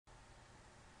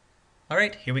All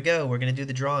right, here we go. We're going to do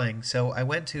the drawing. So I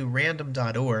went to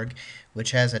random.org,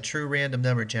 which has a true random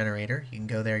number generator. You can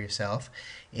go there yourself.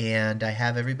 And I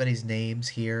have everybody's names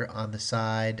here on the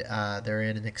side. They're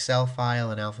in an Excel file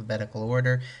in alphabetical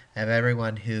order. I have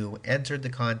everyone who entered the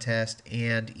contest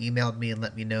and emailed me and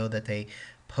let me know that they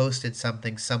posted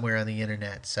something somewhere on the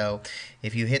internet. So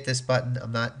if you hit this button,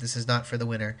 this is not for the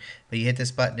winner, but you hit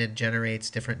this button, it generates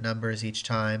different numbers each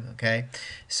time, okay?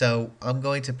 So I'm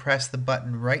going to press the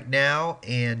button right now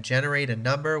and generate a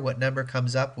number. What number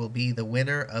comes up will be the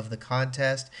winner of the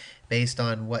contest based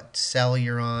on what cell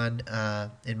you're on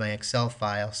in my Excel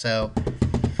file. So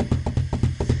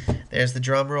there's the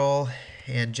drum roll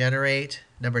and generate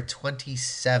number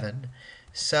 27.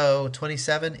 So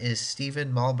 27 is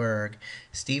Stephen Malberg.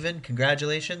 Stephen,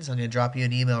 congratulations. I'm going to drop you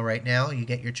an email right now. You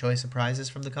get your choice of prizes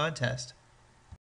from the contest.